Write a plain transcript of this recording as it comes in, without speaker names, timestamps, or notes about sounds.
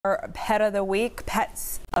Our Pet of the Week,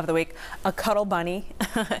 Pets of the Week, a cuddle bunny,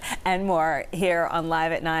 and more here on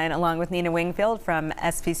Live at 9, along with Nina Wingfield from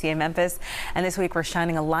SPCA Memphis. And this week we're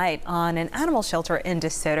shining a light on an animal shelter in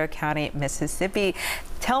DeSoto County, Mississippi.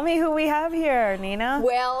 Tell me who we have here, Nina.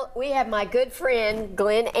 Well, we have my good friend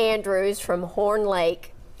Glenn Andrews from Horn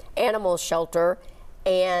Lake Animal Shelter,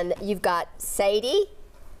 and you've got Sadie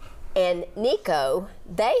and Nico.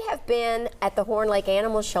 They have been at the Horn Lake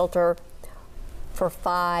Animal Shelter for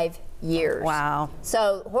 5 years. Wow.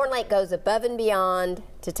 So Horn Lake goes above and beyond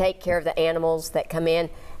to take care of the animals that come in.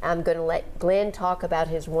 I'm going to let Glenn talk about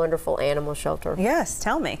his wonderful animal shelter. Yes,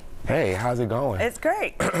 tell me. Hey, how's it going? It's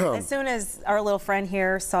great. As soon as our little friend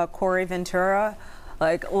here saw Corey Ventura,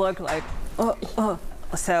 looked like,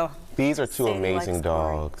 so. These are two amazing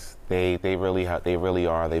dogs. They really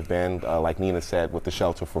are. They've been, like Nina said, with the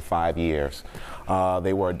shelter for 5 years.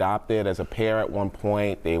 They were adopted as a pair at one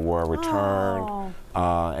point. They were returned,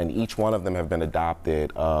 and each one of them have been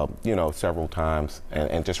adopted, you know, several times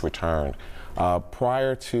and just returned.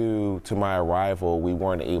 Prior to my arrival, we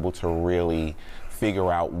weren't able to really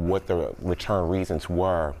figure out what the return reasons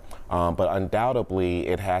were. But undoubtedly,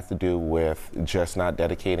 it has to do with just not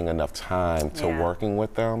dedicating enough time to working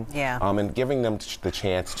with them, and giving them the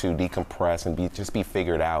chance to decompress and just be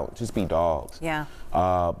figured out, just be dogs. Yeah.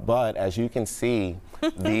 But as you can see,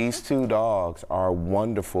 these two dogs are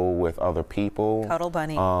wonderful with other people. Cuddle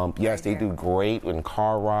bunny. Yes, they do great in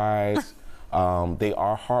car rides. They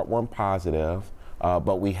are heartworm positive.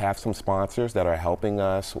 But we have some sponsors that are helping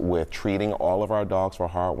us with treating all of our dogs for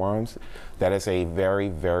heartworms. That is a very,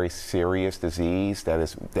 very serious disease that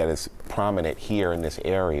is prominent here in this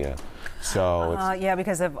area. So yeah,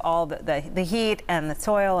 because of all the heat and the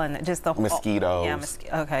soil and just the whole mosquitoes.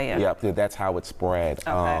 Okay, yeah. Yep, that's how it spread.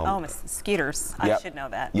 Okay. Mosquitoes. Yep. I should know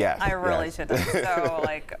that. Yes. I really should know.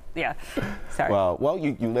 So yeah. Sorry. Well,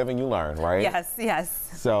 you live and you learn, right? Yes, yes.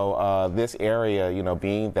 So this area, you know,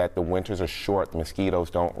 being that the winters are short, the mosquitoes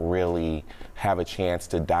don't really have a chance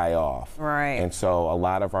to die off. Right. And so a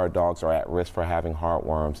lot of our dogs are at risk for having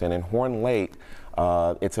heartworms. And in Horn Lake,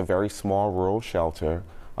 it's a very small rural shelter.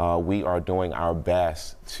 We are doing our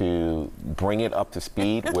best to bring it up to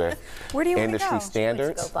speed with industry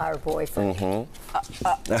standards. Let's go by our boyfriend.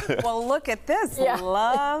 Well, look at this.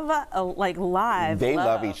 Love, like live. They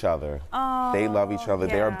love each other. Oh, they love each other.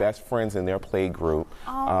 Yeah. They are best friends in their play group,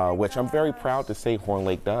 which I'm very proud to say Horn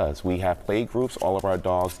Lake does. We have play groups. All of our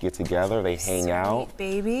dogs get together. They hang out.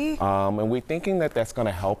 Baby. And we're thinking that that's going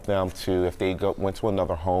to help them to, if they went to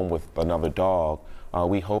another home with another dog,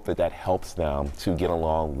 we hope that that helps them to get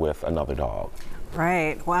along with another dog.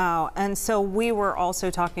 Right, wow. And so we were also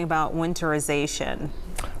talking about winterization.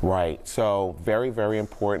 Right, so very, very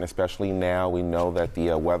important, especially now. We know that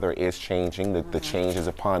the weather is changing, the change is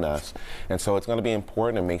upon us. And so it's going to be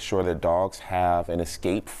important to make sure that dogs have an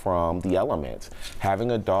escape from the elements.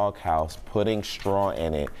 Having a dog house, putting straw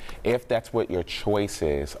in it, if that's what your choice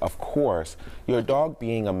is. Of course, your dog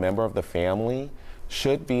being a member of the family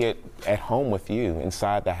should be at home with you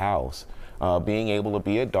inside the house. Being able to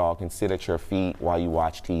be a dog and sit at your feet while you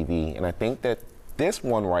watch TV. And I think that this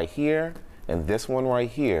one right here and this one right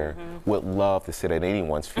here would love to sit at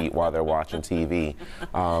anyone's feet while they're watching TV,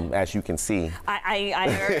 as you can see.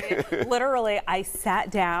 I literally, I sat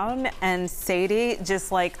down and Sadie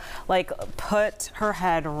just like put her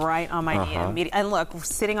head right on my knee and look,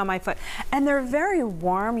 sitting on my foot. And they're very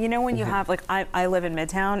warm. You know when you have, like, I live in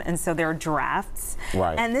Midtown, and so there are drafts.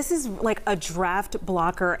 Right. And this is like a draft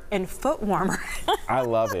blocker and foot warmer. I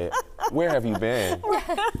love it. Where have you been?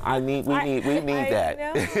 We need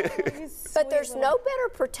that. But there's no better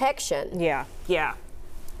protection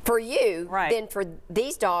for you than for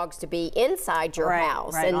these dogs to be inside your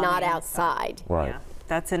house and not outside. Right. Yeah.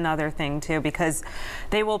 That's another thing too, because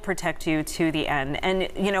they will protect you to the end. And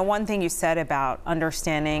you know, one thing you said about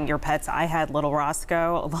understanding your pets, I had little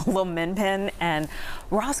Roscoe, a little Min Pin, and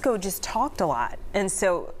Roscoe just talked a lot. And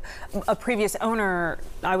so a previous owner,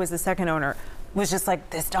 I was the second owner, was just like,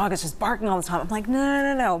 this dog is just barking all the time. I'm like,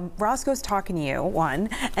 no. Roscoe's talking to you, one.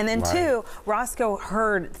 And then two, Roscoe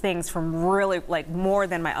heard things from really, like, more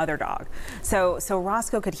than my other dog. So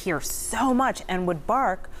Roscoe could hear so much and would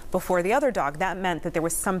bark before the other dog. That meant that there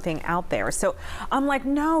was something out there. So I'm like,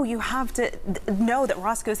 no, you have to know that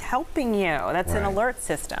Roscoe's helping you. That's an alert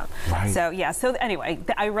system. So yeah, so anyway,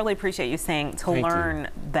 I really appreciate you saying to learn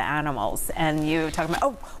the animals. And you talking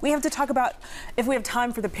about, we have to talk about, if we have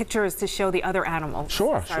time for the pictures to show the other animals.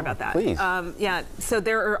 Sure. Sorry about that. Please. Yeah, so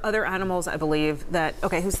there are other animals, I believe, that,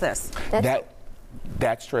 okay, who's this?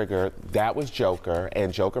 That's Trigger. That was Joker,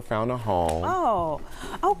 and Joker found a home.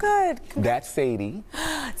 Oh, good. That's Sadie.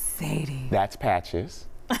 Sadie. That's Patches.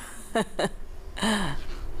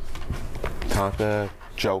 Tonka,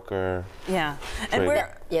 Joker. Yeah. Trigger. And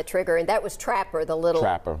where? Yeah, Trigger, and that was Trapper, the little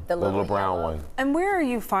the little brown yellow one. And where are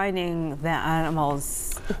you finding the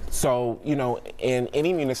animals? So, you know, in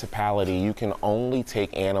any municipality, you can only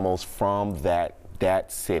take animals from that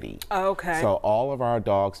city. Okay. So all of our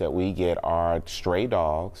dogs that we get are stray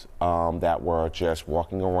dogs that were just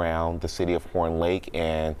walking around the city of Horn Lake,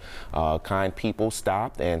 and kind people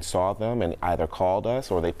stopped and saw them and either called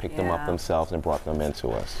us or they picked them up themselves and brought them into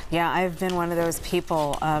us. Yeah, I've been one of those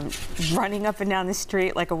people running up and down the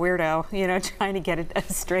street like a weirdo, you know, trying to get a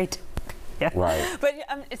straight. Yeah. Right. But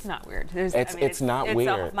it's not weird. It's not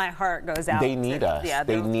weird. My heart goes out. They need us. Yeah,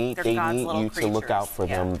 they need you to look out for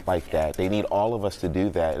them like that. They need all of us to do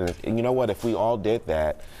that. And you know what? If we all did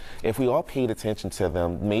that, if we all paid attention to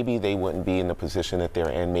them, maybe they wouldn't be in the position that they're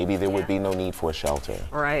in. Maybe there would be no need for a shelter.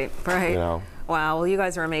 Right. You know? Wow. Well, you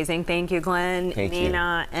guys are amazing. Thank you, Glenn,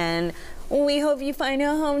 Nina, and we hope you find a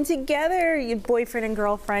home together, you boyfriend and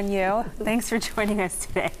girlfriend, you. Thanks for joining us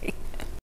today.